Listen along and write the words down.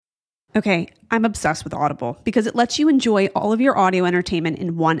Okay, I'm obsessed with Audible because it lets you enjoy all of your audio entertainment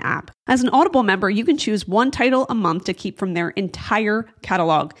in one app. As an Audible member, you can choose one title a month to keep from their entire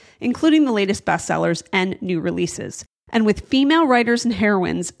catalog, including the latest bestsellers and new releases. And with female writers and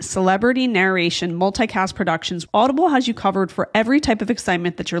heroines, celebrity narration, multicast productions, Audible has you covered for every type of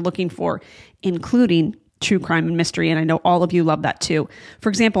excitement that you're looking for, including true crime and mystery. And I know all of you love that too. For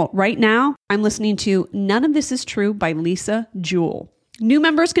example, right now, I'm listening to None of This Is True by Lisa Jewell. New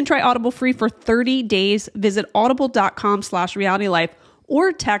members can try Audible free for 30 days. Visit audible.com/realitylife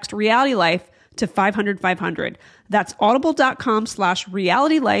or text realitylife to 500-500. That's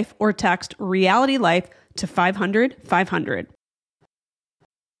audible.com/realitylife or text realitylife to 500-500.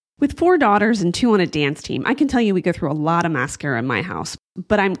 With 4 daughters and 2 on a dance team, I can tell you we go through a lot of mascara in my house.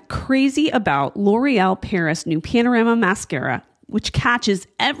 But I'm crazy about L'Oreal Paris new Panorama Mascara, which catches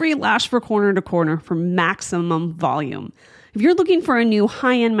every lash from corner to corner for maximum volume. If you're looking for a new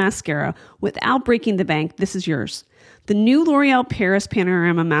high-end mascara without breaking the bank, this is yours. The new L'Oreal Paris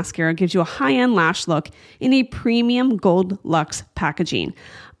Panorama Mascara gives you a high-end lash look in a premium gold luxe packaging.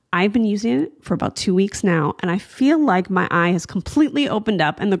 I've been using it for about 2 weeks now, and I feel like my eye has completely opened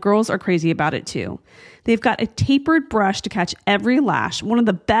up, and the girls are crazy about it too. They've got a tapered brush to catch every lash, one of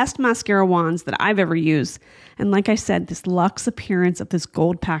the best mascara wands that I've ever used. And like I said, this luxe appearance of this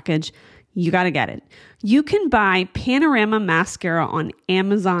gold package, you got to get it. You can buy Panorama Mascara on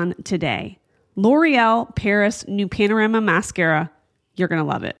Amazon today. L'Oreal Paris new Panorama Mascara. You're going to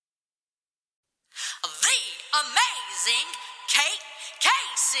love it. The amazing Kate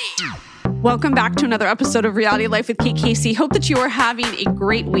Casey. Welcome back to another episode of Reality Life with Kate Casey. Hope that you are having a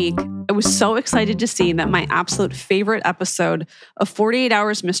great week. I was so excited to see that my absolute favorite episode of 48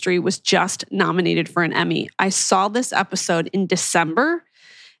 Hours Mystery was just nominated for an Emmy. I saw this episode in December,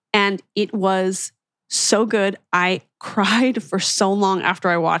 and it was so good. I cried for so long after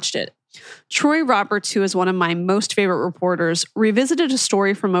I watched it. Troy Roberts, who is one of my most favorite reporters, revisited a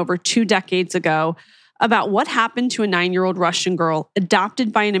story from over 2 decades ago about what happened to a 9-year-old Russian girl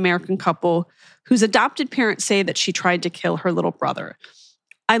adopted by an American couple whose adopted parents say that she tried to kill her little brother.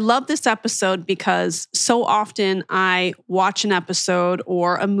 I love this episode because so often I watch an episode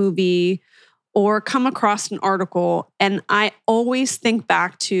or a movie or come across an article, and I always think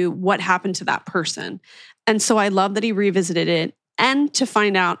back to what happened to that person. And so I love that he revisited it and to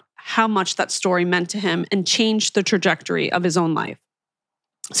find out how much that story meant to him and changed the trajectory of his own life.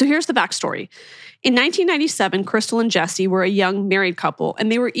 So here's the backstory. In 1997, Crystal and Jesse were a young married couple, and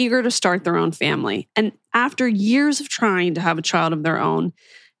they were eager to start their own family. And after years of trying to have a child of their own,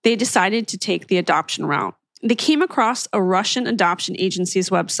 they decided to take the adoption route. They came across a Russian adoption agency's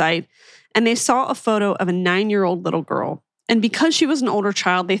website, and they saw a photo of a 9-year-old little girl. And because she was an older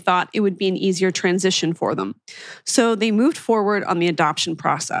child, they thought it would be an easier transition for them. So they moved forward on the adoption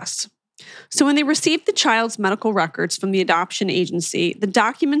process. So when they received the child's medical records from the adoption agency, the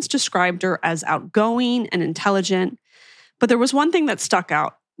documents described her as outgoing and intelligent. But there was one thing that stuck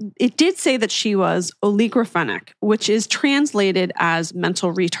out. It did say that she was oligophrenic, which is translated as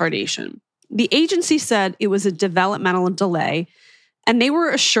mental retardation. The agency said it was a developmental delay, and they were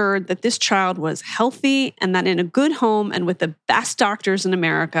assured that this child was healthy and that in a good home and with the best doctors in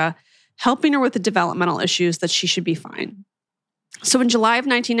America, helping her with the developmental issues, that she should be fine. So in July of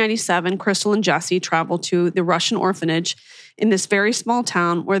 1997, Crystal and Jesse traveled to the Russian orphanage in this very small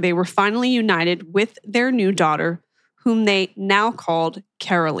town where they were finally united with their new daughter, whom they now called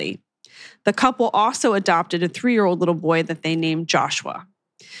Carolee. The couple also adopted a 3-year-old little boy that they named Joshua.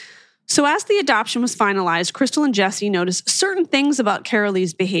 So as the adoption was finalized, Crystal and Jesse noticed certain things about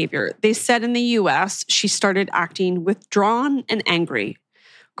Carolee's behavior. They said in the U.S., she started acting withdrawn and angry.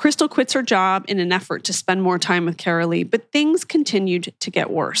 Crystal quits her job in an effort to spend more time with Carolee, but things continued to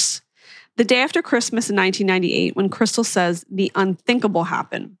get worse. The day after Christmas in 1998, when Crystal says the unthinkable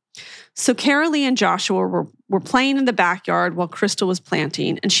happened. So Carolee and Joshua were playing in the backyard while Crystal was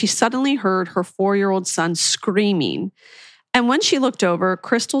planting, and she suddenly heard her 4-year-old son screaming. And when she looked over,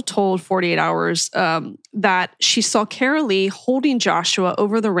 Crystal told 48 Hours that she saw Carolee holding Joshua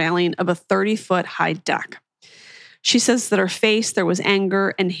over the railing of a 30-foot high deck. She says that her face, there was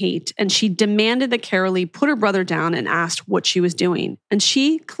anger and hate, and she demanded that Carolee put her brother down and asked what she was doing. And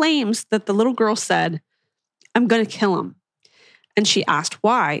she claims that the little girl said, "I'm going to kill him." And she asked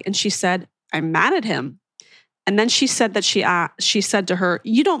why, and she said, "I'm mad at him." And then she said that she said to her,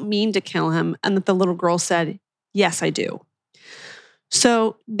 "You don't mean to kill him," and that the little girl said, "Yes, I do."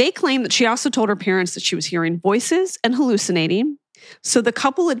 So they claim that she also told her parents that she was hearing voices and hallucinating. So the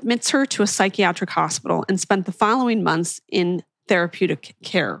couple admits her to a psychiatric hospital and spent the following months in therapeutic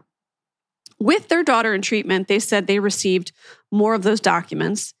care. With their daughter in treatment, they said they received more of those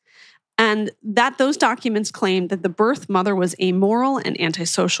documents. And that those documents claimed that the birth mother was amoral and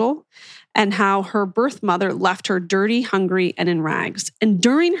antisocial, and how her birth mother left her dirty, hungry, and in rags. And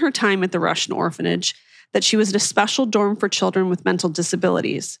during her time at the Russian orphanage, that she was at a special dorm for children with mental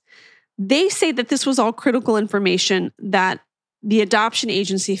disabilities. They say that this was all critical information that the adoption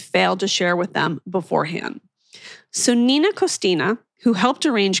agency failed to share with them beforehand. So Nina Kostina, who helped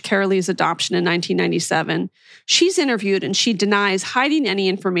arrange Carolee's adoption in 1997, she's interviewed and she denies hiding any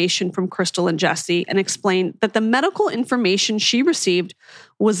information from Crystal and Jesse and explained that the medical information she received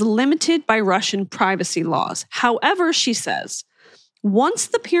was limited by Russian privacy laws. However, she says, once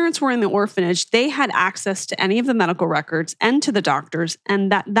the parents were in the orphanage, they had access to any of the medical records and to the doctors,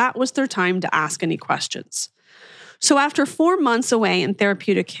 and that was their time to ask any questions. So after 4 months away in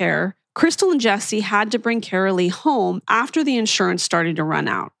therapeutic care, Crystal and Jesse had to bring Carolee home after the insurance started to run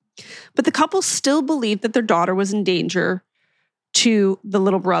out. But the couple still believed that their daughter was in danger to the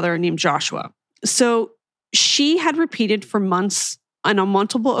little brother named Joshua. So she had repeated for months and on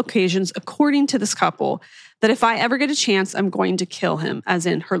multiple occasions, according to this couple, that if I ever get a chance, I'm going to kill him, as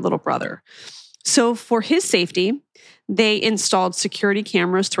in her little brother. So for his safety, they installed security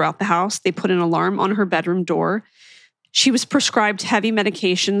cameras throughout the house. They put an alarm on her bedroom door. She was prescribed heavy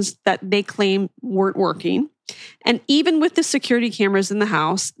medications that they claim weren't working. And even with the security cameras in the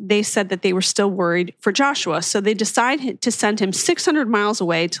house, they said that they were still worried for Joshua. So they decided to send him 600 miles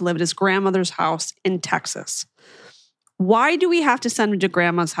away to live at his grandmother's house in Texas. Why do we have to send him to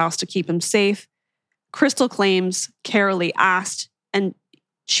grandma's house to keep him safe? Crystal claims Carolee asked, and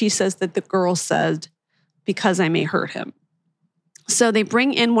she says that the girl said, because I may hurt him. So they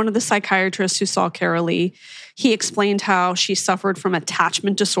bring in one of the psychiatrists who saw Carolee. He explained how she suffered from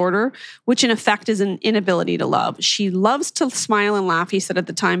attachment disorder, which in effect is an inability to love. She loves to smile and laugh, he said at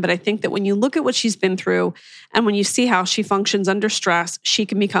the time, but I think that when you look at what she's been through and when you see how she functions under stress, she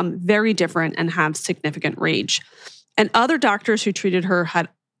can become very different and have significant rage. And other doctors who treated her had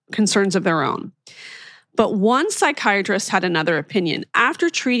concerns of their own. But one psychiatrist had another opinion. After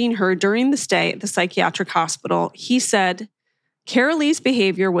treating her during the stay at the psychiatric hospital, he said Carolee's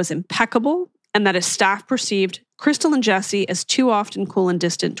behavior was impeccable and that his staff perceived Crystal and Jesse as too often cool and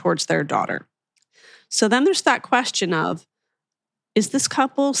distant towards their daughter. So then there's that question of, is this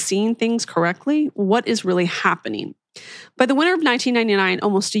couple seeing things correctly? What is really happening? By the winter of 1999,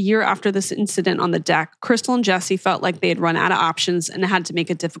 almost a year after this incident on the deck, Crystal and Jesse felt like they had run out of options and had to make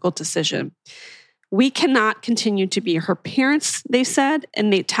a difficult decision. We cannot continue to be her parents, they said,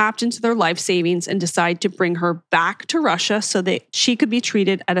 and they tapped into their life savings and decided to bring her back to Russia so that she could be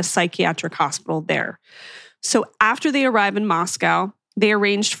treated at a psychiatric hospital there. So after they arrived in Moscow, they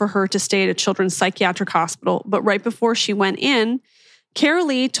arranged for her to stay at a children's psychiatric hospital, but right before she went in,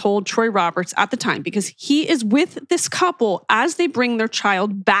 Carolee told Troy Roberts at the time, because he is with this couple as they bring their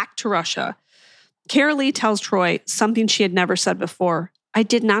child back to Russia. Carolee tells Troy something she had never said before. I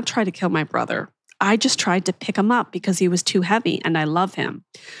did not try to kill my brother. I just tried to pick him up because he was too heavy and I love him.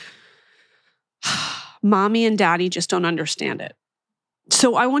 Mommy and daddy just don't understand it.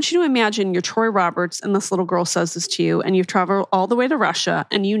 So I want you to imagine you're Troy Roberts and this little girl says this to you and you've traveled all the way to Russia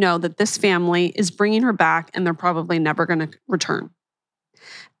and you know that this family is bringing her back and they're probably never going to return.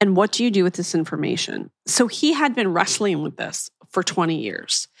 And what do you do with this information? So he had been wrestling with this for 20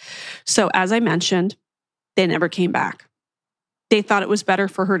 years. So as I mentioned, they never came back. They thought it was better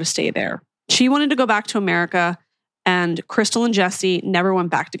for her to stay there. She wanted to go back to America, and Crystal and Jesse never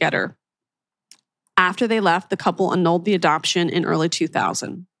went back together. After they left, the couple annulled the adoption in early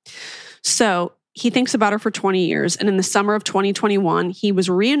 2000. So he thinks about her for 20 years, and in the summer of 2021, he was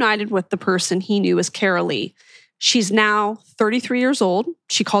reunited with the person he knew as Carolee. She's now 33 years old.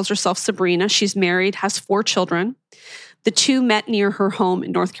 She calls herself Sabrina. She's married, has 4 children. The two met near her home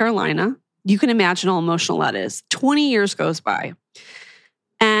in North Carolina. You can imagine how emotional that is. 20 years goes by.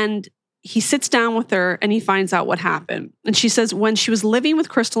 And he sits down with her and he finds out what happened. And she says when she was living with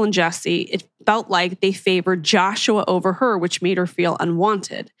Crystal and Jesse, it felt like they favored Joshua over her, which made her feel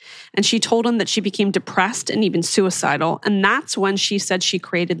unwanted. And she told him that she became depressed and even suicidal. And that's when she said she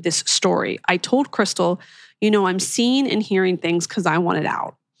created this story. I told Crystal, I'm seeing and hearing things because I want it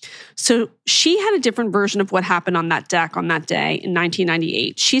out. So she had a different version of what happened on that deck on that day in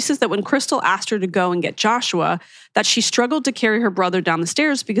 1998. She says that when Crystal asked her to go and get Joshua, that she struggled to carry her brother down the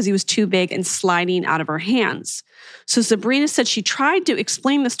stairs because he was too big and sliding out of her hands. So Sabrina said she tried to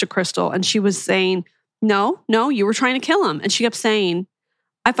explain this to Crystal and she was saying, no, you were trying to kill him. And she kept saying,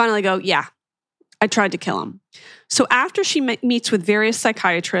 I finally go, yeah, I tried to kill him. So after she meets with various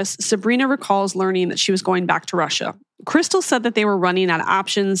psychiatrists, Sabrina recalls learning that she was going back to Russia. Crystal said that they were running out of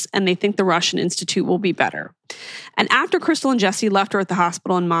options and they think the Russian Institute will be better. And after Crystal and Jesse left her at the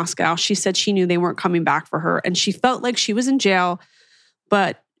hospital in Moscow, she said she knew they weren't coming back for her. And she felt like she was in jail,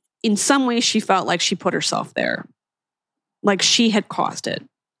 but in some ways she felt like she put herself there, like she had caused it.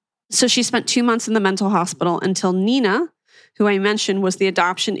 So she spent 2 months in the mental hospital until Nina, who I mentioned was the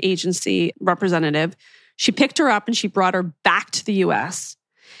adoption agency representative, she picked her up and she brought her back to the U.S.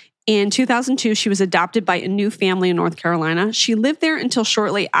 In 2002, she was adopted by a new family in North Carolina. She lived there until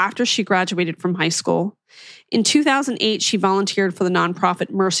shortly after she graduated from high school. In 2008, she volunteered for the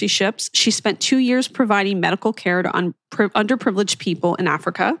nonprofit Mercy Ships. She spent 2 years providing medical care to underprivileged people in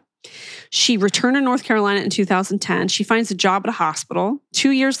Africa. She returned to North Carolina in 2010. She finds a job at a hospital.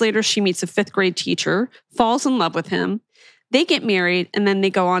 2 years later, she meets a 5th grade teacher, falls in love with him. They get married, and then they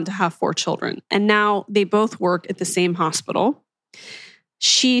go on to have 4 children. And now they both work at the same hospital.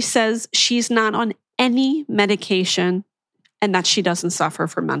 She says she's not on any medication and that she doesn't suffer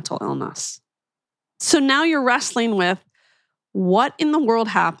from mental illness. So now you're wrestling with what in the world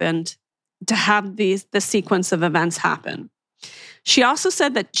happened to have the sequence of events happen. She also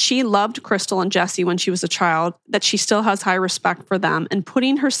said that she loved Crystal and Jesse when she was a child, that she still has high respect for them, and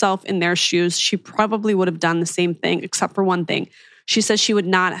putting herself in their shoes, she probably would have done the same thing, except for one thing. She says she would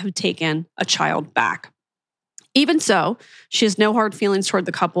not have taken a child back. Even so, she has no hard feelings toward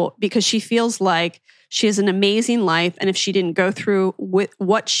the couple because she feels like she has an amazing life, and if she didn't go through with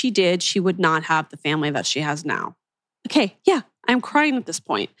what she did, she would not have the family that she has now. Okay, yeah, I'm crying at this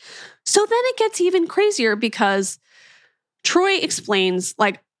point. So then it gets even crazier because Troy explains,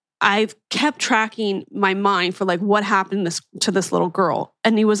 I've kept tracking my mind for what happened to this little girl,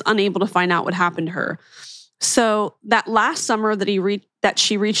 and he was unable to find out what happened to her. So that last summer that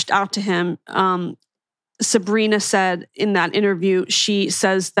she reached out to him, Sabrina said in that interview, she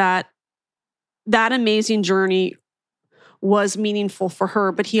says that amazing journey was meaningful for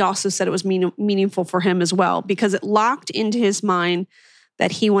her, but he also said it was meaningful for him as well because it locked into his mind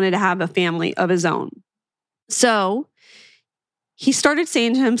that he wanted to have a family of his own. So he started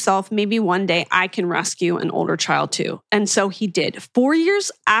saying to himself, maybe one day I can rescue an older child too. And so he did. 4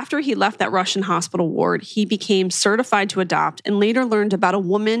 years after he left that Russian hospital ward, he became certified to adopt and later learned about a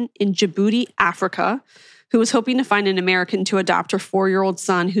woman in Djibouti, Africa, who was hoping to find an American to adopt her 4-year-old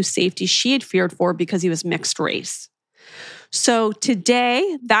son whose safety she had feared for because he was mixed race. So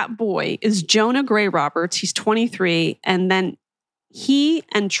today, that boy is Jonah Gray Roberts. He's 23. And then he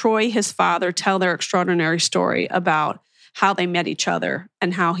and Troy, his father, tell their extraordinary story about how they met each other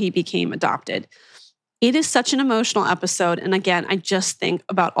and how he became adopted. It is such an emotional episode. And again, I just think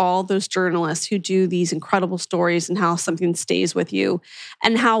about all those journalists who do these incredible stories and how something stays with you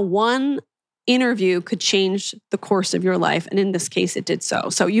and how one interview could change the course of your life. And in this case, it did so.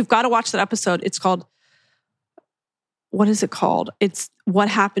 So you've got to watch that episode. It's called, what is it called? It's What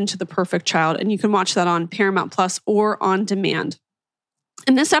Happened to the Perfect Child. And you can watch that on Paramount Plus or on demand.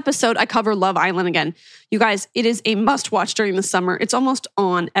 In this episode, I cover Love Island again. You guys, it is a must-watch during the summer. It's almost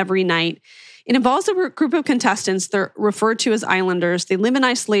on every night. It involves a group of contestants. They're referred to as islanders. They live in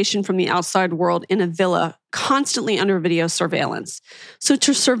isolation from the outside world in a villa, constantly under video surveillance. So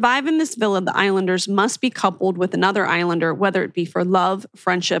to survive in this villa, the islanders must be coupled with another islander, whether it be for love,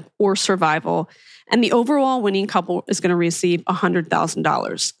 friendship, or survival. And the overall winning couple is going to receive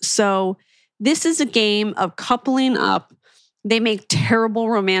 $100,000. So this is a game of coupling up. They make terrible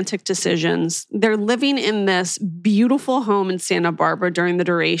romantic decisions. They're living in this beautiful home in Santa Barbara during the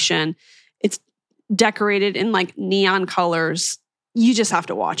duration. It's decorated in neon colors. You just have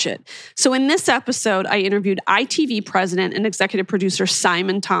to watch it. So in this episode, I interviewed ITV president and executive producer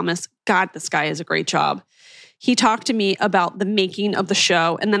Simon Thomas. God, this guy is a great job. He talked to me about the making of the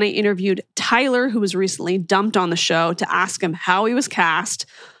show. And then I interviewed Tyler, who was recently dumped on the show, to ask him how he was cast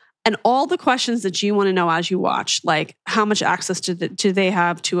and all the questions that you want to know as you watch, like how much access do they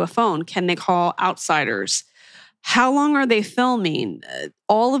have to a phone? Can they call outsiders? How long are they filming?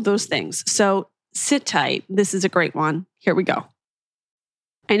 All of those things. So sit tight. This is a great one. Here we go.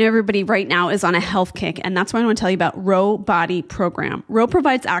 I know everybody right now is on a health kick, and that's why I want to tell you about Ro Body Program. Ro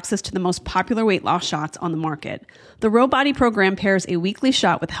provides access to the most popular weight loss shots on the market. The Ro Body Program pairs a weekly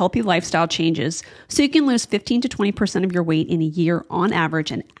shot with healthy lifestyle changes so you can lose 15 to 20% of your weight in a year on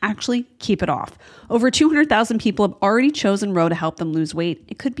average and actually keep it off. Over 200,000 people have already chosen Ro to help them lose weight.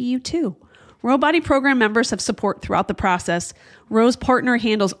 It could be you too. Ro Body Program members have support throughout the process. Ro's partner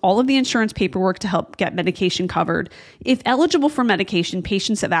handles all of the insurance paperwork to help get medication covered. If eligible for medication,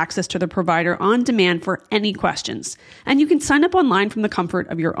 patients have access to the provider on demand for any questions. And you can sign up online from the comfort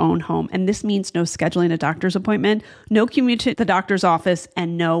of your own home. And this means no scheduling a doctor's appointment, no commute to the doctor's office,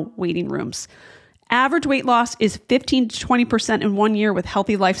 and no waiting rooms. Average weight loss is 15 to 20% in 1 year with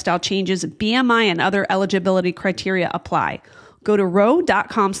healthy lifestyle changes. BMI and other eligibility criteria apply. Go to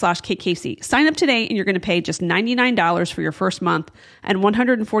ro.com/KKC. Sign up today and you're going to pay just $99 for your first month and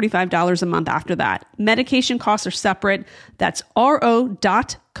 $145 a month after that. Medication costs are separate. That's ro.co/KKC.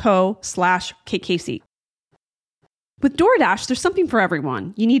 With DoorDash, there's something for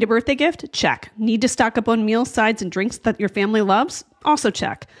everyone. You need a birthday gift? Check. Need to stock up on meals, sides, and drinks that your family loves? Also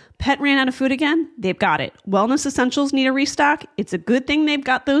check. Pet ran out of food again? They've got it. Wellness essentials need a restock? It's a good thing they've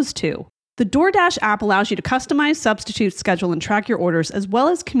got those too. The DoorDash app allows you to customize, substitute, schedule, and track your orders, as well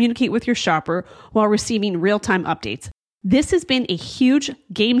as communicate with your shopper while receiving real-time updates. This has been a huge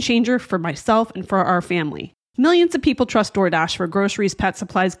game changer for myself and for our family. Millions of people trust DoorDash for groceries, pet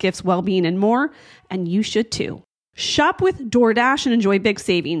supplies, gifts, well-being, and more, and you should too. Shop with DoorDash and enjoy big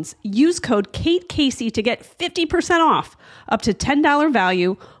savings. Use code KateCasey to get 50% off, up to $10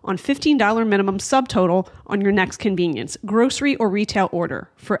 value on $15 minimum subtotal on your next convenience, grocery or retail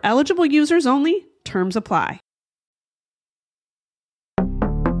order. For eligible users only, terms apply.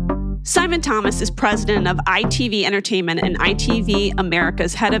 Simon Thomas is president of ITV Entertainment and ITV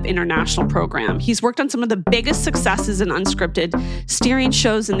America's head of international program. He's worked on some of the biggest successes in unscripted, steering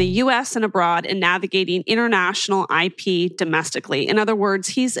shows in the US and abroad, and navigating international IP domestically. In other words,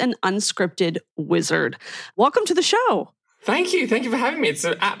 he's an unscripted wizard. Welcome to the show. Thank you. Thank you for having me. It's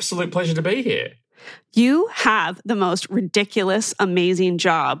an absolute pleasure to be here. You have the most ridiculous, amazing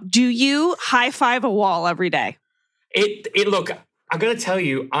job. Do you high five a wall every day? Look, I got to tell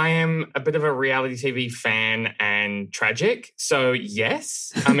you, I am a bit of a reality TV fan and tragic. So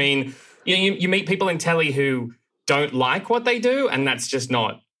yes, I mean, you meet people in telly who don't like what they do, and that's just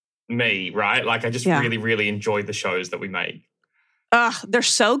not me, right? Like I just really, really enjoy the shows that we make. They're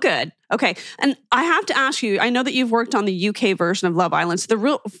so good. Okay. And I have to ask you, I know that you've worked on the UK version of Love Island. So the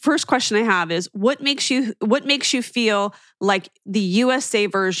real first question I have is what makes you feel like the USA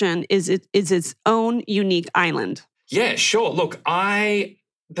version is its own unique island? Yeah, sure. Look, the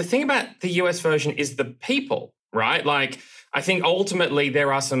thing about the US version is the people, right? Like, I think ultimately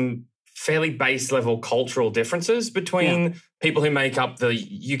there are some fairly base level cultural differences between people who make up the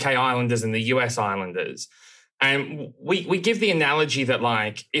UK Islanders and the US Islanders. And we give the analogy that,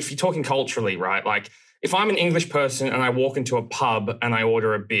 like, if you're talking culturally, right? Like, if I'm an English person and I walk into a pub and I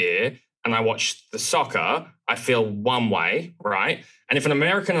order a beer and I watch the soccer, I feel one way, right? And if an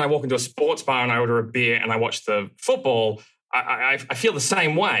American and I walk into a sports bar and I order a beer and I watch the football, I feel the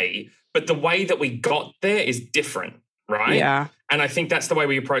same way, but the way that we got there is different, right? Yeah. And I think that's the way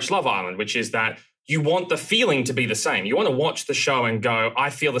we approach Love Island, which is that you want the feeling to be the same. You want to watch the show and go, I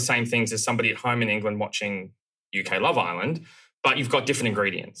feel the same things as somebody at home in England watching UK Love Island, but you've got different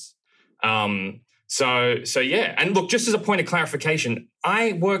ingredients. So yeah. And look, just as a point of clarification,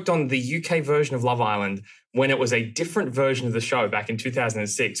 I worked on the UK version of Love Island when it was a different version of the show back in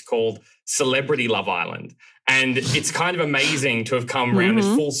 2006 called Celebrity Love Island. And it's kind of amazing to have come around this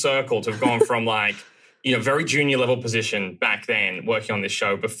full circle, to have gone from like, very junior level position back then working on this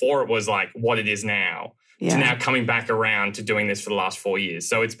show before it was like what it is now, to now coming back around to doing this for the last 4 years.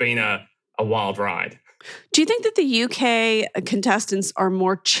 So it's been a wild ride. Do you think that the UK contestants are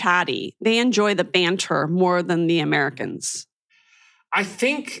more chatty? They enjoy the banter more than the Americans? I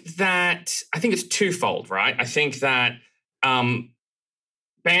think it's twofold, right? I think that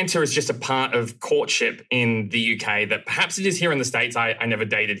banter is just a part of courtship in the UK that perhaps it is here in the States. I never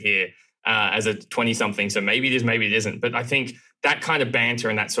dated here as a 20-something, so maybe it is, maybe it isn't. But I think that kind of banter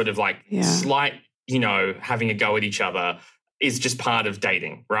and that sort of like slight, having a go at each other is just part of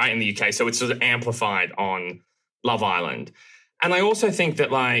dating, right, in the UK. So it's sort of amplified on Love Island. And I also think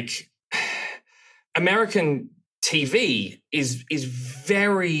that, like, American TV is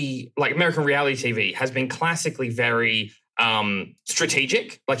very, like, American reality TV has been classically very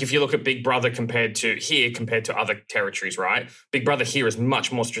strategic. Like, if you look at Big Brother compared to other territories, right? Big Brother here is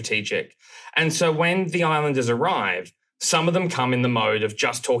much more strategic. And so when the Islanders arrive, some of them come in the mode of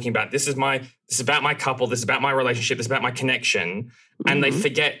just talking about this is about my couple, this is about my relationship, this is about my connection, and they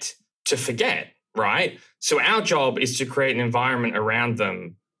forget to forget, right? So our job is to create an environment around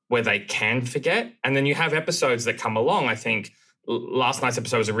them where they can forget. And then you have episodes that come along. I think last night's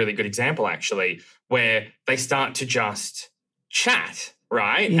episode was a really good example, actually, where they start to just chat,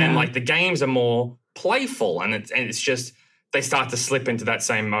 right? Yeah. And like the games are more playful, and it's just they start to slip into that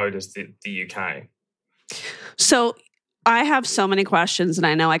same mode as the UK. So I have so many questions, and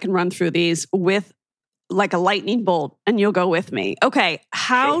I know I can run through these with like a lightning bolt, and you'll go with me. Okay,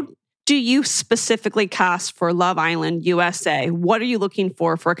 how do you specifically cast for Love Island USA? What are you looking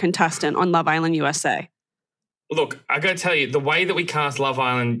for a contestant on Love Island USA? Look, I got to tell you, the way that we cast Love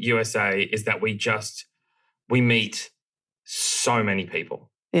Island USA is that we meet so many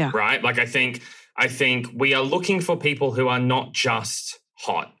people. Yeah. Right? Like I think we are looking for people who are not just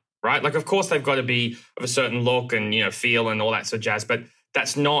hot, right? Like of course they've got to be of a certain look and, feel and all that sort of jazz, but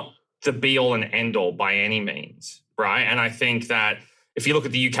that's not the be all and end all by any means, right? And I think that if you look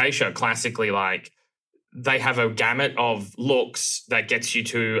at the UK show, classically, like they have a gamut of looks that gets you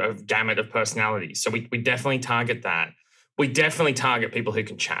to a gamut of personalities. So we definitely target that. We definitely target people who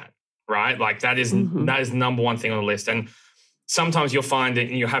can chat, right? Like that is the number one thing on the list. And sometimes you'll find that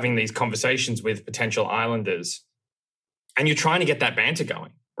you're having these conversations with potential Islanders and you're trying to get that banter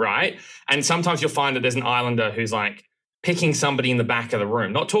going, right? And sometimes you'll find that there's an Islander who's like picking somebody in the back of the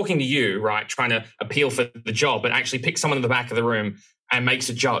room, not talking to you, right? Trying to appeal for the job, but actually pick someone in the back of the room and makes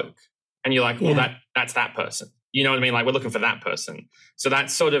a joke. And you're like, well, that's that person. You know what I mean? Like we're looking for that person. So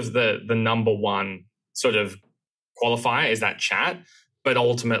that's sort of the number one sort of qualifier is that chat. But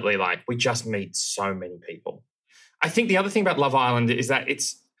ultimately, like we just meet so many people. I think the other thing about Love Island is that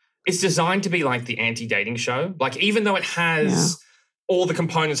it's designed to be like the anti-dating show. Like even though it has all the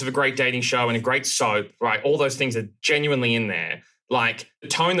components of a great dating show and a great soap, right? All those things are genuinely in there. Like the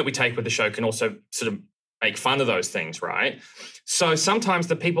tone that we take with the show can also sort of make fun of those things, right? So sometimes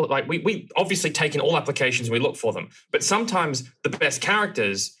the people, like we obviously take in all applications and we look for them, but sometimes the best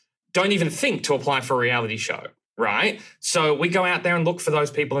characters don't even think to apply for a reality show, right? So we go out there and look for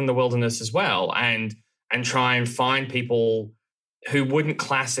those people in the wilderness as well and try and find people who wouldn't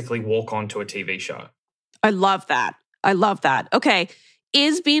classically walk onto a TV show. I love that. Okay.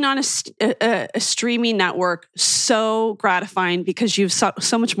 Is being on a streaming network so gratifying because you've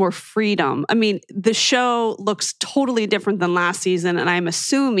so much more freedom? I mean, the show looks totally different than last season, and I'm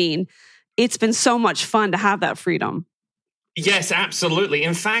assuming it's been so much fun to have that freedom. Yes, absolutely.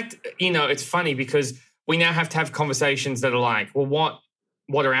 In fact, it's funny because we now have to have conversations that are like, well,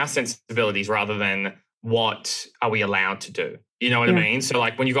 what are our sensibilities rather than what are we allowed to do? You know what I mean? So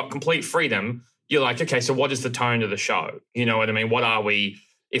like when you've got complete freedom, you're like, okay, so what is the tone of the show? You know what I mean? What are we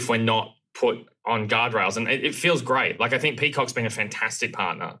if we're not put on guardrails? And it feels great. Like I think Peacock's been a fantastic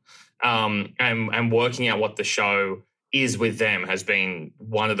partner. And working out what the show is with them has been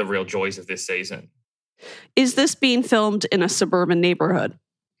one of the real joys of this season. Is this being filmed in a suburban neighborhood?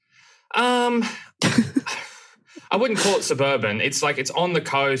 I wouldn't call it suburban. It's like it's on the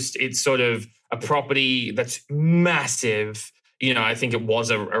coast. It's sort of a property that's massive. I think it was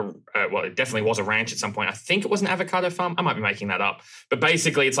it definitely was a ranch at some point. I think it was an avocado farm. I might be making that up. But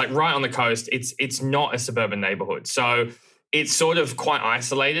basically, it's like right on the coast. It's not a suburban neighborhood. So it's sort of quite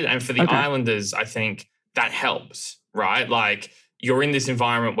isolated. And for the Islanders, I think that helps, right? Like you're in this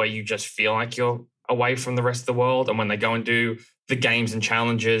environment where you just feel like you're away from the rest of the world. And when they go and do the games and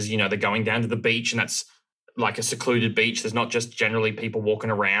challenges, they're going down to the beach and that's like a secluded beach. There's not just generally people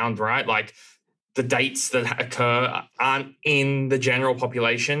walking around, right? Like the dates that occur aren't in the general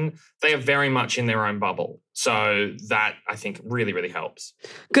population. They are very much in their own bubble. So that, I think, really, really helps.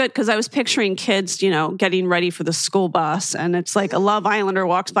 Good, because I was picturing kids, getting ready for the school bus, and it's like a Love Islander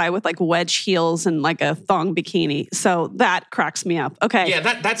walks by with like wedge heels and like a thong bikini. So that cracks me up. Okay.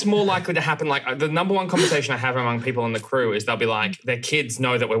 Yeah, that's more likely to happen. Like the number one conversation I have among people on the crew is they'll be like, their kids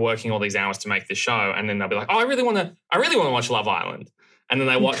know that we're working all these hours to make this show, and then they'll be like, oh, I really want to watch Love Island. And then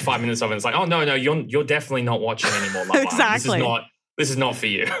they watch 5 minutes of it and it's like, oh, no, you're definitely not watching anymore Love exactly. Island. This is not for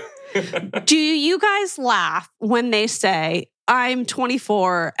you. Do you guys laugh when they say, I'm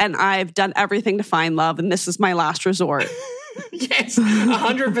 24 and I've done everything to find love and this is my last resort? Yes,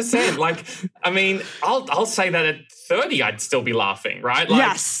 100%. Like, I mean, I'll say that at 30, I'd still be laughing, right? Like,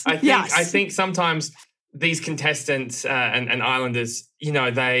 yes. I think sometimes these contestants and Islanders,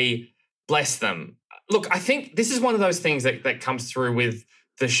 they bless them. Look, I think this is one of those things that comes through with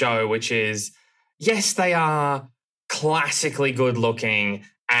the show, which is, yes, they are classically good looking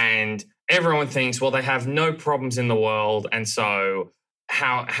and everyone thinks, well, they have no problems in the world. And so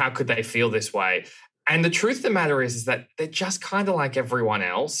how could they feel this way? And the truth of the matter is that they're just kind of like everyone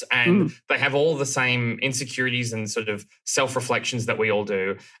else and they have all the same insecurities and sort of self-reflections that we all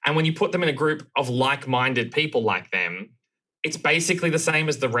do. And when you put them in a group of like-minded people like them, it's basically the same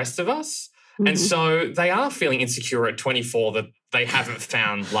as the rest of us. And so they are feeling insecure at 24 that they haven't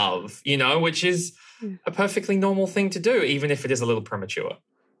found love, which is a perfectly normal thing to do, even if it is a little premature.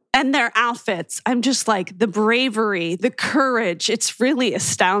 And their outfits, I'm just like the bravery, the courage. It's really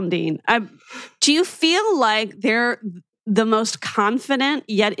astounding. Do you feel like they're the most confident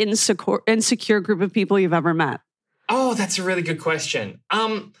yet insecure group of people you've ever met? Oh, that's a really good question.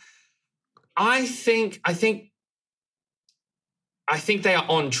 I think they are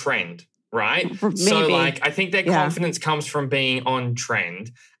on trend. right? Maybe. So like, I think their confidence comes from being on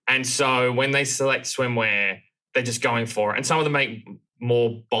trend. And so when they select swimwear, they're just going for it. And some of them make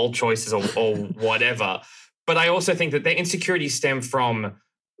more bold choices or whatever. But I also think that their insecurities stem from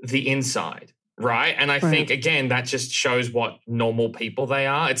the inside, right? And I think, again, that just shows what normal people they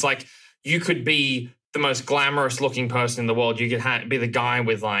are. It's like you could be the most glamorous looking person in the world. You could be the guy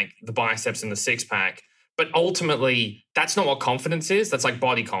with like the biceps and the six pack. But ultimately, that's not what confidence is. That's like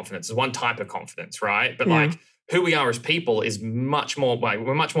body confidence. It's one type of confidence, right? But like who we are as people is much more, like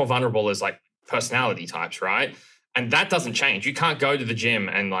we're much more vulnerable as like personality types, right? And that doesn't change. You can't go to the gym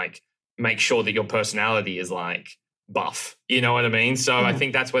and like make sure that your personality is like buff. You know what I mean? So I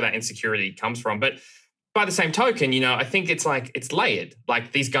think that's where that insecurity comes from. But by the same token, you know, I think it's like, it's layered.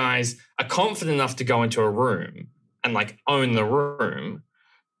 Like these guys are confident enough to go into a room and like own the room,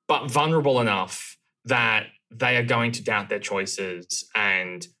 but vulnerable enough that they are going to doubt their choices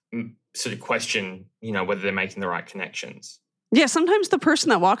and sort of question, you know, whether they're making the right connections. Yeah, sometimes the person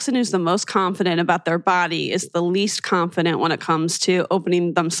that walks in who's the most confident about their body is the least confident when it comes to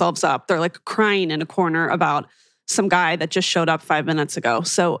opening themselves up. They're like crying in a corner about some guy that just showed up 5 minutes ago.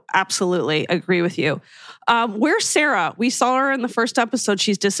 So absolutely agree with you. Where's Sarah? We saw her in the first episode.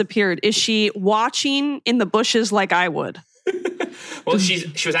 She's disappeared. Is she watching in the bushes like I would? Well, she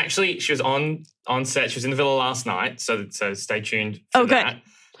was on set. She was in the villa last night. So stay tuned for that.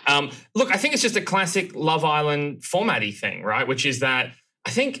 Look, I think it's just a classic Love Island format-y thing, right? Which is that I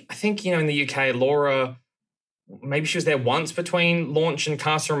think you know, in the UK, Laura, maybe she was there once between launch and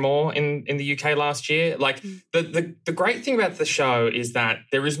Casa Amor in the UK last year. Like the great thing about the show is that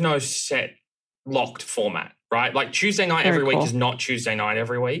there is no set locked format, right? Like Tuesday night every week is not Tuesday night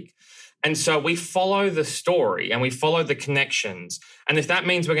every week. And so we follow the story and we follow the connections. And if that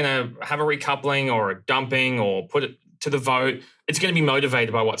means we're going to have a recoupling or a dumping or put it to the vote, it's going to be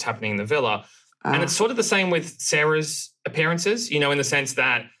motivated by what's happening in the villa. And it's sort of the same with Sarah's appearances, you know, in the sense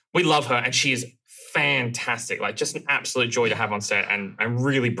that we love her and she is fantastic, like just an absolute joy to have on set and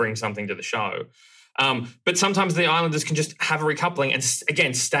really bring something to the show. But sometimes the Islanders can just have a recoupling and,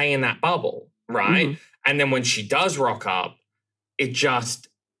 again, stay in that bubble, right? Mm-hmm. And then when she does rock up, it just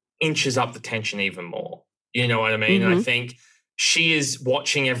inches up the tension even more. You know what I mean? Mm-hmm. And I think she is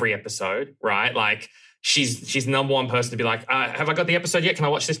watching every episode, right? Like she's the number one person to be like, have I got the episode yet? Can I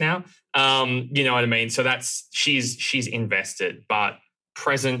watch this now? You know what I mean? So she's invested, but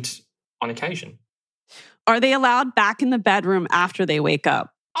present on occasion. Are they allowed back in the bedroom after they wake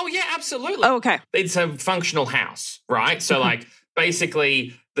up? Oh, yeah, absolutely. Oh, okay. It's a functional house, right? So like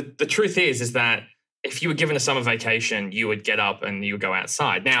basically the truth is that if you were given a summer vacation, you would get up and you would go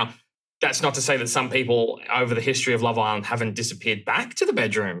outside. Now, that's not to say that some people over the history of Love Island haven't disappeared back to the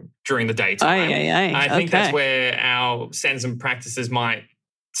bedroom during the daytime. I think that's where our standards and practices might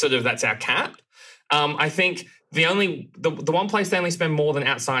that's our cap. I think the one place they only spend more than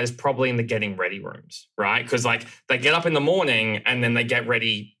outside is probably in the getting ready rooms, right? Because like they get up in the morning and then they get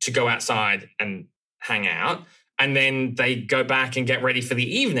ready to go outside and hang out. And then they go back and get ready for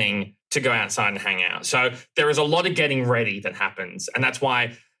the evening to go outside and hang out. So there is a lot of getting ready that happens. And that's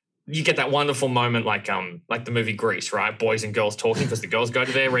why you get that wonderful moment like the movie Grease, right? Boys and girls talking because the girls go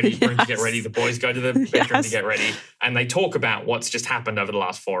to their room to get ready. The boys go to the bedroom to get ready. And they talk about what's just happened over the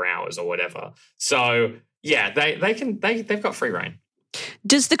last 4 hours or whatever. So yeah, they've got free reign.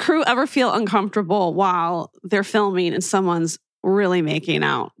 Does the crew ever feel uncomfortable while they're filming and someone's really making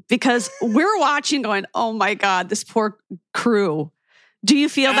out? Because we're watching going, oh my God, this poor crew. Do you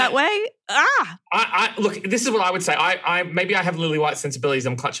feel that way? I look, this is what I would say. I maybe I have lily white sensibilities.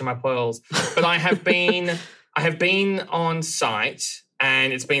 I'm clutching my pearls, but I have been on site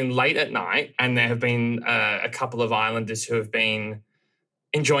and it's been late at night and there have been a couple of Islanders who have been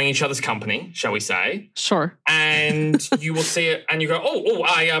enjoying each other's company, shall we say. Sure. And you will see it and you go,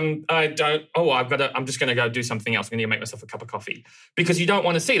 I'm just going to go do something else. I'm going to make myself a cup of coffee because you don't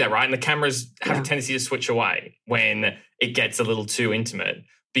want to see that, right? And the cameras have a tendency to switch away when it gets a little too intimate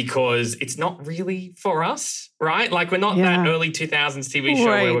because it's not really for us, right? Like we're not that early 2000s TV show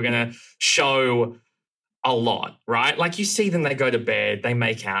where we're going to show a lot, right? Like you see them, they go to bed, they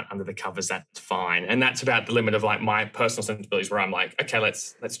make out under the covers, that's fine. And that's about the limit of like my personal sensibilities where I'm like, okay,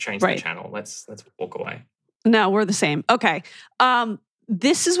 let's change the channel. Let's walk away. No, we're the same. Okay.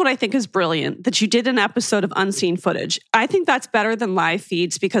 This is what I think is brilliant, that you did an episode of unseen footage. I think that's better than live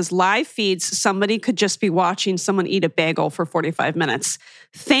feeds because live feeds, somebody could just be watching someone eat a bagel for 45 minutes.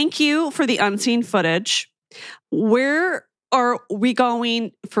 Thank you for the unseen footage. Where are we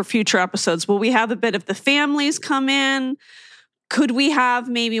going for future episodes? Will we have a bit of the families come in? Could we have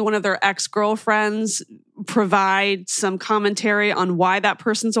maybe one of their ex-girlfriends provide some commentary on why that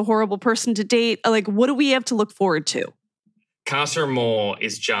person's a horrible person to date? Like, what do we have to look forward to? Casa Amor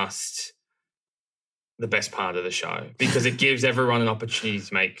is just the best part of the show because it gives everyone an opportunity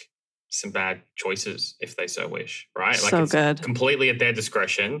to make some bad choices if they so wish, right? Like so it's good. Completely at their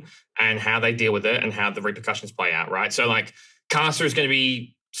discretion and how they deal with it and how the repercussions play out, right? So like Casa is going to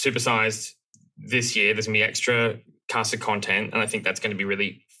be supersized this year. There's going to be extra Casa content, and I think that's going to be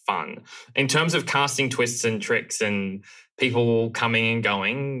really fun. In terms of casting twists and tricks and people coming and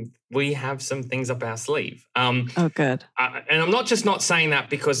going, we have some things up our sleeve. Good. And I'm not just not saying that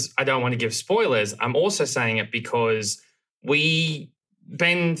because I don't want to give spoilers. I'm also saying it because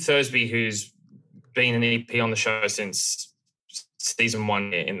Ben Thursby, who's been an EP on the show since season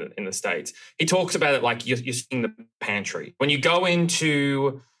 1 in the States, he talks about it like you're seeing the pantry. When you go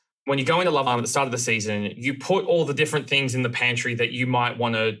into Love Island at the start of the season, you put all the different things in the pantry that you might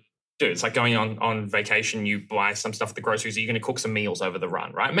want to do. It's like going on vacation, you buy some stuff at the groceries, you're going to cook some meals over the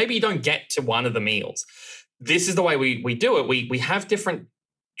run, right? Maybe you don't get to one of the meals. This is the way we do it. We have different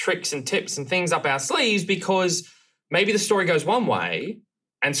tricks and tips and things up our sleeves because maybe the story goes one way,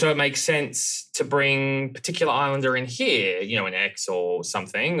 and so it makes sense to bring particular Islander in here, an ex or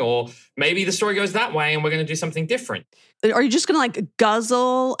something, or maybe the story goes that way and we're going to do something different. Are you just going to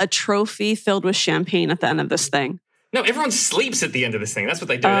guzzle a trophy filled with champagne at the end of this thing? No, everyone sleeps at the end of this thing. That's what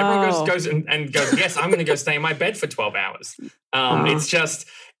they do. Everyone goes and goes, yes, I'm going to go stay in my bed for 12 hours. It's just,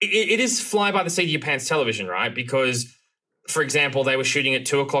 it is fly by the seat of your pants television, right? Because, for example, they were shooting at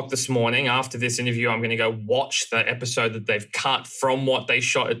 2:00 this morning. After this interview, I'm going to go watch the episode that they've cut from what they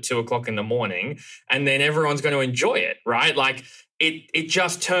shot at 2:00 in the morning. And then everyone's going to enjoy it, right? Like it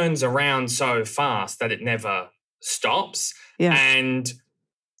just turns around so fast that it never stops. Yeah. And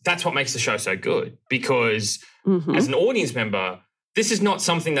that's what makes the show so good because as an audience member, this is not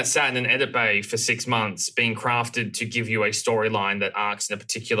something that sat in an edit bay for 6 months being crafted to give you a storyline that arcs in a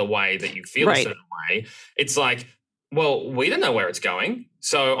particular way that you feel a certain way. It's like, well, we don't know where it's going.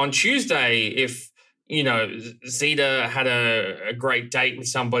 So on Tuesday, if, Zeta had a great date with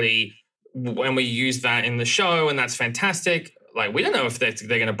somebody and we use that in the show and that's fantastic, like we don't know if they're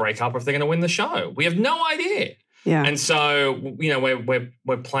going to break up or if they're going to win the show. We have no idea. Yeah. And so,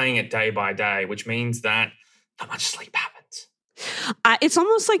 we're playing it day by day, which means that not much sleep happens. It's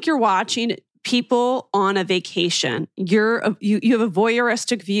almost like you're watching people on a vacation. You have a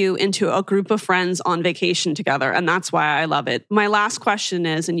voyeuristic view into a group of friends on vacation together, and that's why I love it. My last question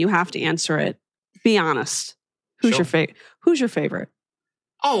is, and you have to answer it. Be honest. Who's your favorite?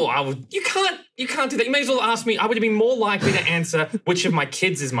 Oh, you can't do that. You may as well ask me. I would be more likely to answer which of my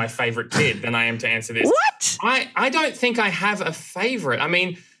kids is my favorite kid than I am to answer this. What? I don't think I have a favorite. I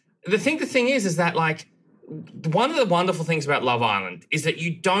mean, the thing is that like one of the wonderful things about Love Island is that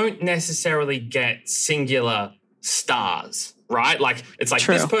you don't necessarily get singular stars, right? Like it's like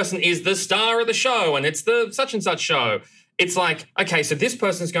this person is the star of the show and it's the such and such show. It's like, okay, so this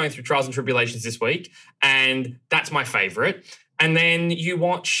person's going through trials and tribulations this week and that's my favorite. And then you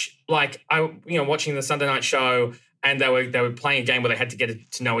watch, like, watching the Sunday night show, and they were playing a game where they had to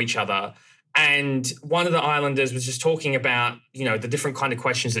get to know each other. And one of the Islanders was just talking about, the different kind of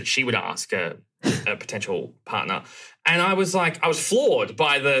questions that she would ask a potential partner. And I was floored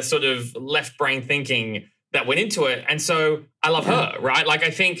by the sort of left brain thinking that went into it. And so I love her, right? Like, I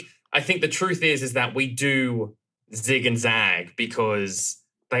think the truth is that we do zig and zag because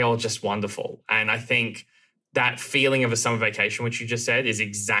they are just wonderful. And I think that feeling of a summer vacation, which you just said, is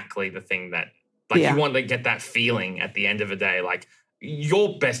exactly the thing that, you want to get that feeling at the end of a day, like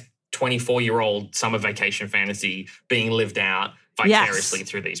your best 24-year-old summer vacation fantasy being lived out vicariously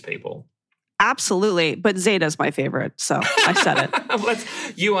through these people. Absolutely. But Zeta's my favorite, so I said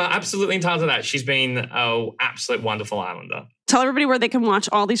it. You are absolutely entitled to that. She's been an absolute wonderful Islander. Tell everybody where they can watch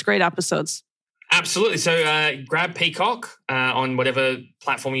all these great episodes. Absolutely. So grab Peacock on whatever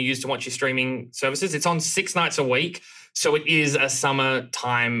platform you use to watch your streaming services. It's on 6 nights a week. So it is a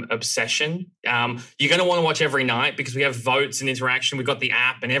summertime obsession. You're going to want to watch every night because we have votes and interaction. We've got the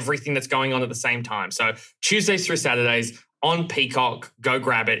app and everything that's going on at the same time. So Tuesdays through Saturdays on Peacock, go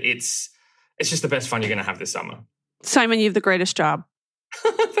grab it. It's just the best fun you're going to have this summer. Simon, you have the greatest job.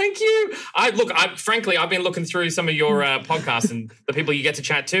 Thank you. Frankly, I've been looking through some of your podcasts and the people you get to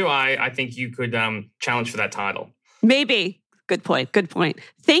chat to. I think you could challenge for that title. Maybe. Good point.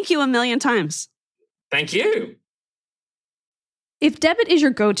 Thank you a million times. Thank you. If debit is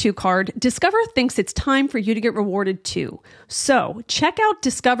your go-to card, Discover thinks it's time for you to get rewarded too. So check out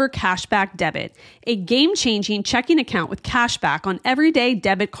Discover Cashback Debit, a game-changing checking account with cashback on everyday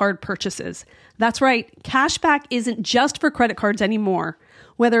debit card purchases. That's right, cashback isn't just for credit cards anymore.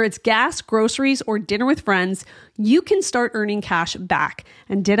 Whether it's gas, groceries, or dinner with friends, you can start earning cash back.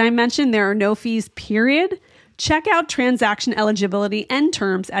 And did I mention there are no fees, period? Check out transaction eligibility and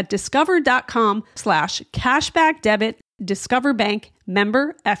terms at discover.com/cashbackdebit. Discover Bank,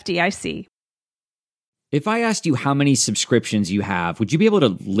 member FDIC. If I asked you how many subscriptions you have, would you be able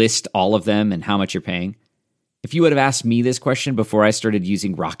to list all of them and how much you're paying? If you would have asked me this question before I started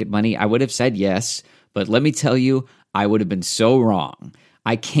using Rocket Money, I would have said yes. But let me tell you, I would have been so wrong.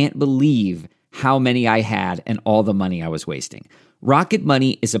 I can't believe how many I had and all the money I was wasting. Rocket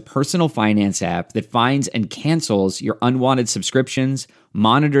Money is a personal finance app that finds and cancels your unwanted subscriptions,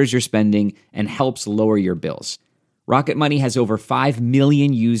 monitors your spending, and helps lower your bills. Rocket Money has over 5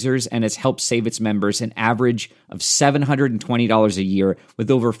 million users and has helped save its members an average of $720 a year with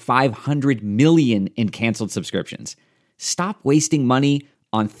over 500 million in canceled subscriptions. Stop wasting money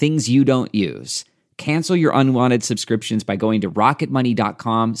on things you don't use. Cancel your unwanted subscriptions by going to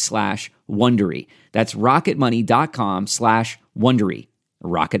rocketmoney.com/Wondery. That's rocketmoney.com/Wondery.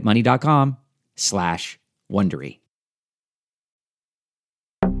 rocketmoney.com/Wondery.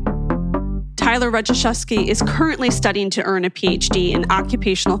 Tyler Rejeshusky is currently studying to earn a PhD in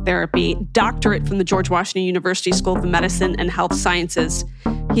occupational therapy, doctorate from the George Washington University School of Medicine and Health Sciences.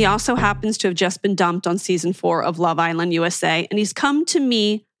 He also happens to have just been dumped on season 4 of Love Island USA, and he's come to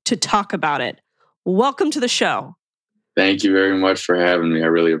me to talk about it. Welcome to the show. Thank you very much for having me. I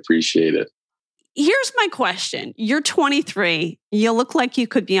really appreciate it. Here's my question. You're 23. You look like you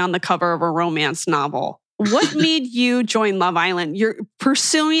could be on the cover of a romance novel. What made you join Love Island? You're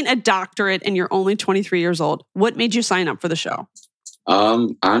pursuing a doctorate and you're only 23 years old. What made you sign up for the show?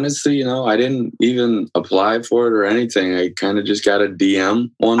 Honestly, I didn't even apply for it or anything. I kind of just got a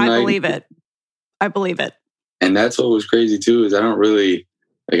DM one night. I believe it. And that's what was crazy too, is I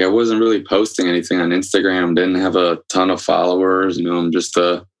wasn't really posting anything on Instagram. Didn't have a ton of followers. I'm just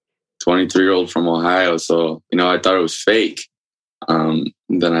a 23-year-old from Ohio. So, I thought it was fake.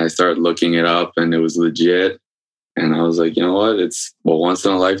 Then I started looking it up and it was legit. And I was like, you know what? It's a once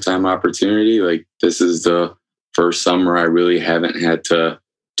in a lifetime opportunity. Like, this is the first summer I really haven't had to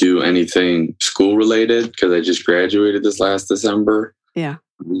do anything school related because I just graduated this last December. Yeah.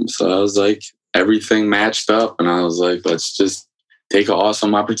 So I was like, everything matched up and I was like, let's just take an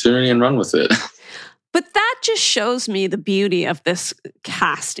awesome opportunity and run with it. But that just shows me the beauty of this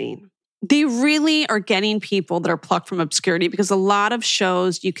casting. They really are getting people that are plucked from obscurity, because a lot of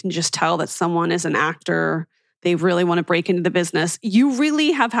shows you can just tell that someone is an actor. They really want to break into the business. You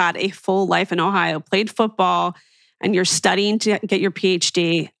really have had a full life in Ohio, played football, and you're studying to get your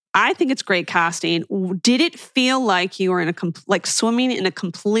PhD. I think it's great casting. Did it feel like you were like swimming in a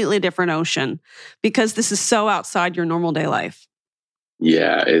completely different ocean? Because this is so outside your normal day life.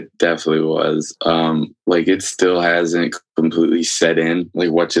 Yeah, it definitely was. It still hasn't completely set in,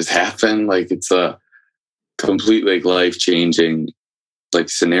 what just happened. It's a complete, life-changing,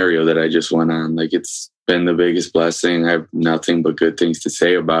 scenario that I just went on. It's been the biggest blessing. I have nothing but good things to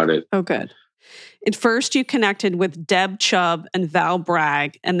say about it. Oh, good. At first, you connected with Deb Chubb and Val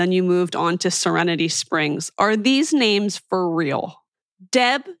Bragg, and then you moved on to Serenity Springs. Are these names for real?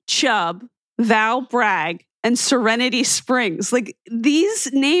 Deb Chubb, Val Bragg, and Serenity Springs.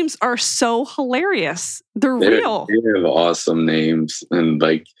 These names are so hilarious. They're real. They have awesome names. And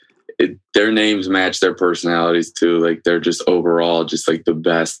their names match their personalities too. They're just overall just the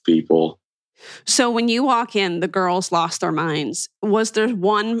best people. So when you walk in, the girls lost their minds. Was there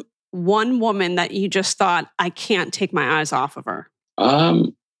one woman that you just thought, I can't take my eyes off of her? I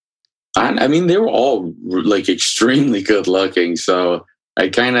mean, they were all extremely good looking. So I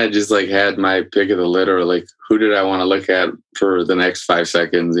kind of just had my pick of the litter. Who did I want to look at for the next 5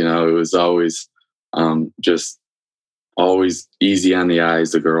 seconds? It was always just always easy on the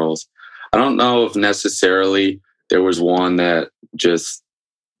eyes, the girls. I don't know if necessarily there was one that just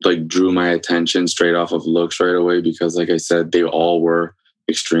drew my attention straight off of looks right away, because like I said, they all were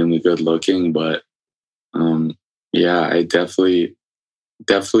extremely good looking. But yeah, I definitely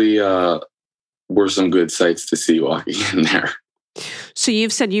were some good sights to see walking in there. So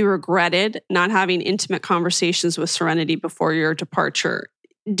you've said you regretted not having intimate conversations with Serenity before your departure.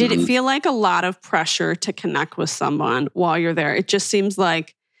 Did it feel like a lot of pressure to connect with someone while you're there? It just seems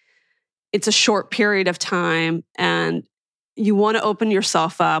like it's a short period of time and you want to open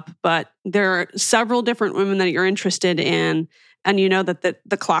yourself up, but there are several different women that you're interested in, and you know that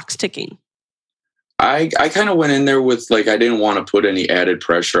the clock's ticking. I kind of went in there with like, I didn't want to put any added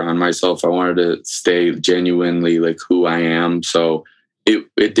pressure on myself. I wanted to stay genuinely like who I am. So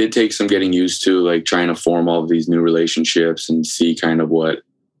it did take some getting used to, like trying to form all of these new relationships and see kind of what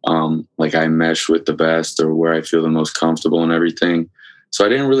like I mesh with the best or where I feel the most comfortable and everything. So I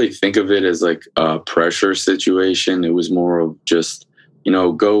didn't really think of it as like a pressure situation. It was more of just, you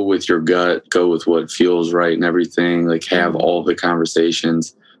know, go with your gut, go with what feels right and everything, like have all the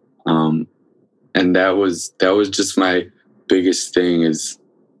conversations. And that was just my biggest thing is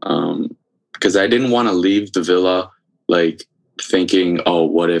because I didn't want to leave the villa like thinking, oh,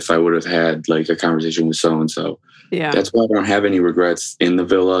 what if I would have had like a conversation with so-and-so. Yeah. That's why I don't have any regrets in the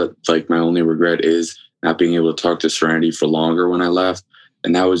villa. Like my only regret is not being able to talk to Serenity for longer when I left.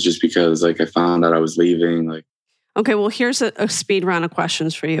 And that was just because like I found out I was leaving. Like, okay, well, here's a speed round of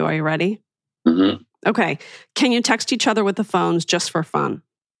questions for you. Are you ready? Mm-hmm. Okay. Can you text each other with the phones just for fun?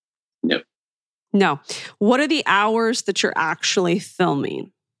 Yep. No. What are the hours that you're actually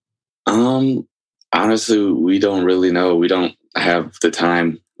filming? Honestly, we don't really know. We don't have the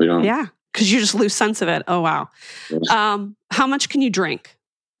time. We don't. Yeah, because you just lose sense of it. Oh, wow. Yeah. How much can you drink?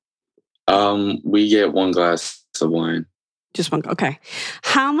 We get 1 glass of wine. Just one. Okay.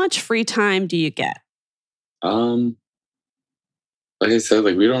 How much free time do you get? Like I said,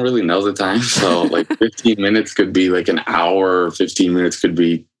 like we don't really know the time. So like 15 minutes could be like an hour, 15 minutes could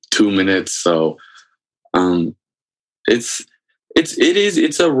be 2 minutes. So it's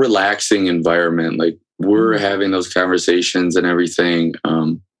a relaxing environment. Like we're having those conversations and everything.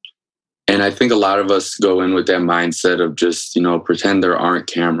 And I think a lot of us go in with that mindset of just, you know, pretend there aren't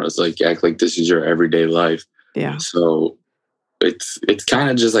cameras, like act like this is your everyday life. Yeah. So it's kind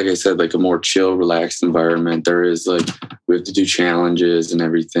of just like I said, like a more chill, relaxed environment. There is like we have to do challenges and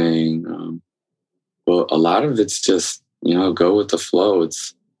everything, but a lot of it's just, you know, go with the flow.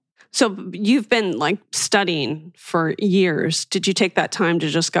 So you've been like studying for years. Did you take that time to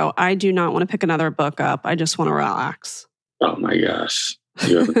just go, I do not want to pick another book up. I just want to relax? Oh my gosh,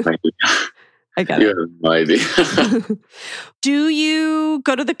 you have no idea. I get You it. have no idea. Do you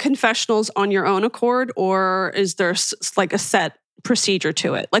go to the confessionals on your own accord, or is there like a set procedure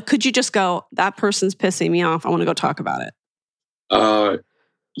to it? Like, could you just go, that person's pissing me off, I want to go talk about it?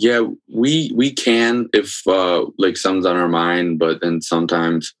 Yeah, we can if like something's on our mind, but then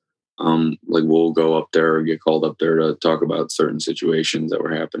sometimes like we'll go up there or get called up there to talk about certain situations that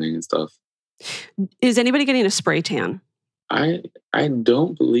were happening and stuff. Is anybody getting a spray tan? I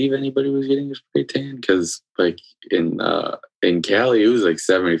don't believe anybody was getting a spray tan because like in Cali it was like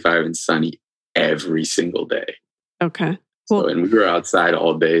 75 and sunny every single day. Okay. Well, so, and we were outside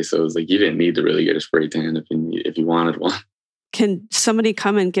all day, so it was like you didn't need to really get a spray tan if you wanted one. Can somebody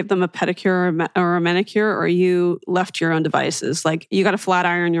come and give them a pedicure or a manicure, or you left to your own devices? Like you got to flat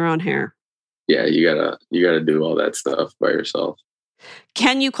iron your own hair. Yeah, you gotta do all that stuff by yourself.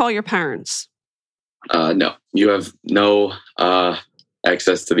 Can you call your parents? No, you have no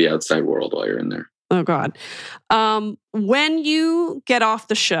access to the outside world while you're in there. Oh God. When you get off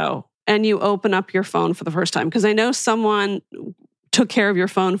the show and you open up your phone for the first time, because I know someone took care of your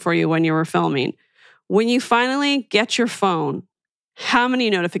phone for you when you were filming. When you finally get your phone, how many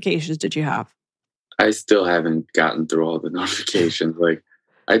notifications did you have? I still haven't gotten through all the notifications. Like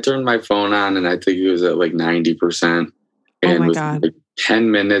I turned my phone on and I think it was at like 90%. And oh my God. Like 10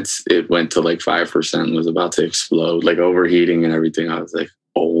 minutes, it went to like 5% and was about to explode, like overheating and everything. I was like,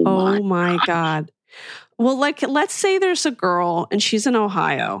 oh my God. Well, like, let's say there's a girl and she's in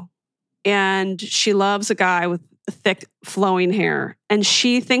Ohio and she loves a guy with thick flowing hair. And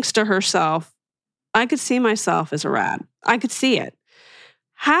she thinks to herself, I could see myself as a rad. I could see it.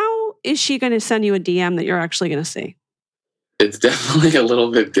 How is she going to send you a DM that you're actually going to see? It's definitely a little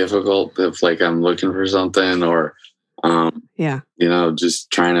bit difficult if like I'm looking for something or, you know,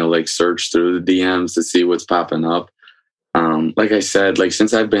 just trying to like search through the DMs to see what's popping up. Like I said, like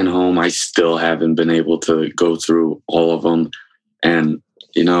since I've been home, I still haven't been able to go through all of them. And,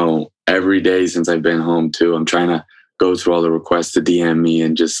 you know, every day since I've been home too, I'm trying to go through all the requests to DM me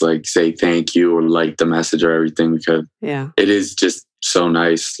and just like say thank you or like the message or everything because it is just so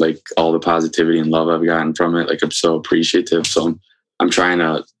nice. Like all the positivity and love I've gotten from it. Like I'm so appreciative. So I'm trying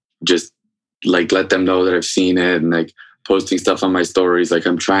to just like let them know that I've seen it and like posting stuff on my stories. Like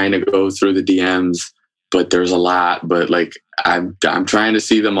I'm trying to go through the DMs, but there's a lot, but like I'm trying to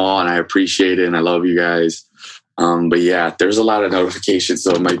see them all and I appreciate it and I love you guys. But yeah, there's a lot of notifications,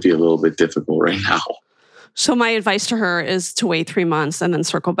 so it might be a little bit difficult right now. So my advice to her is to wait 3 months and then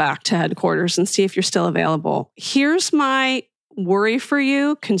circle back to headquarters and see if you're still available. Here's my worry for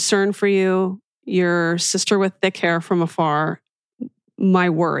you, concern for you, your sister with thick hair from afar, my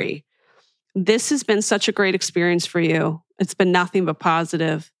worry. This has been such a great experience for you. It's been nothing but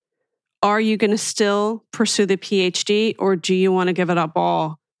positive. Are you going to still pursue the PhD, or do you want to give it up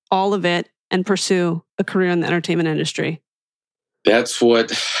all of it, and pursue a career in the entertainment industry? That's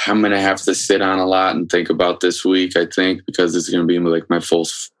what I'm going to have to sit on a lot and think about this week, I think, because it's going to be like my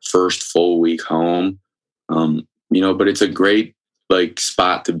first full week home. But it's a great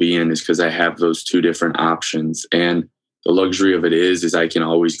spot to be in, is because I have those two different options. And the luxury of it is I can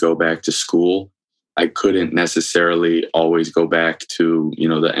always go back to school. I couldn't necessarily always go back to,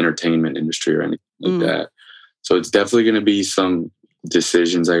 the entertainment industry or anything like that. So it's definitely going to be some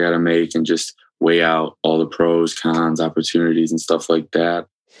decisions I got to make and just weigh out all the pros, cons, opportunities, and stuff like that.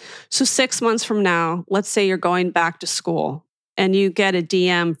 So 6 months from now, let's say you're going back to school and you get a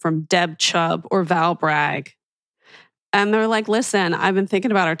DM from Deb Chubb or Val Bragg. And they're like, listen, I've been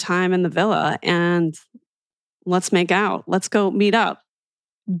thinking about our time in the villa and let's make out. Let's go meet up.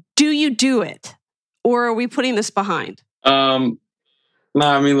 Do you do it? Or are we putting this behind? No,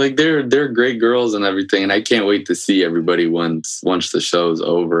 I mean, they're great girls and everything. And I can't wait to see everybody once the show's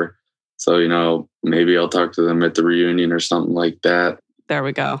over. So, maybe I'll talk to them at the reunion or something like that. There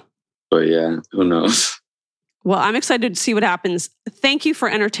we go. But yeah, who knows? Well, I'm excited to see what happens. Thank you for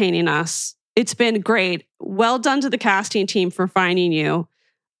entertaining us. It's been great. Well done to the casting team for finding you.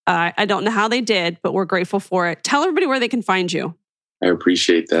 I don't know how they did, but we're grateful for it. Tell everybody where they can find you. I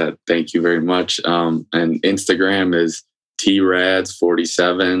appreciate that. Thank you very much. And Instagram is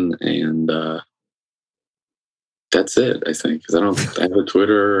trads47, and that's it, I think, because I don't have a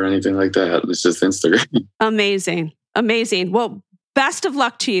Twitter or anything like that. It's just Instagram. Amazing. Well, best of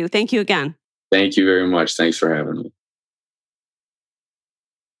luck to you. Thank you again. Thank you very much. Thanks for having me.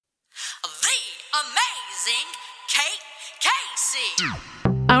 The amazing Kate Casey.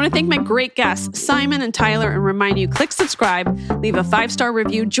 I want to thank my great guests, Simon and Tyler, and remind you, click subscribe, leave a 5-star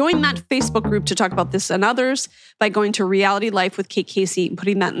review, join that Facebook group to talk about this and others by going to Reality Life with Kate Casey and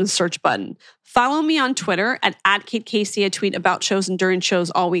putting that in the search button. Follow me on Twitter at Kate Casey. I tweet about shows and during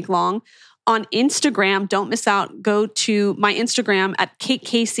shows all week long. On Instagram, don't miss out. Go to my Instagram at Kate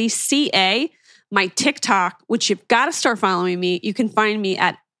Casey CA. My TikTok, which you've got to start following me. You can find me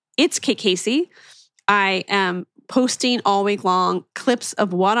at It's Kate Casey. I am posting all week long clips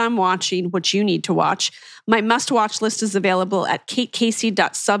of what I'm watching, what you need to watch. My must-watch list is available at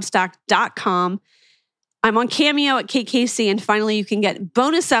katecasey.substack.com. I'm on Cameo at Kate Casey, and finally, you can get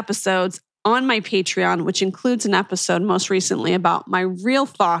bonus episodes on my Patreon, which includes an episode most recently about my real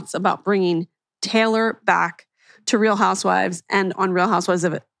thoughts about bringing Taylor back to Real Housewives and on Real Housewives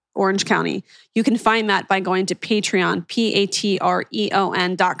of Orange County. You can find that by going to Patreon,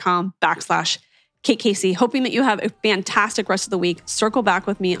 patreon.com/Kate Casey. Hoping that you have a fantastic rest of the week. Circle back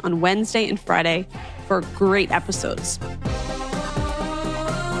with me on Wednesday and Friday for great episodes.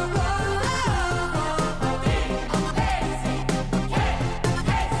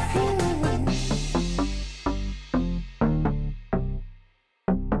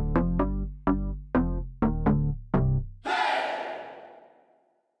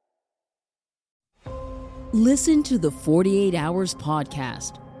 Listen to the 48 Hours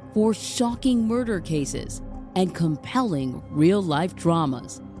podcast for shocking murder cases and compelling real-life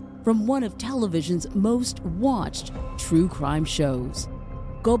dramas from one of television's most watched true crime shows.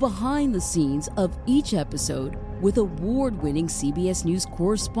 Go behind the scenes of each episode with award-winning CBS News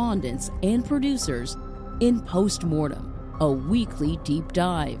correspondents and producers in Postmortem, a weekly deep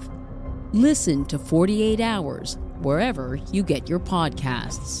dive. Listen to 48 Hours wherever you get your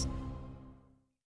podcasts.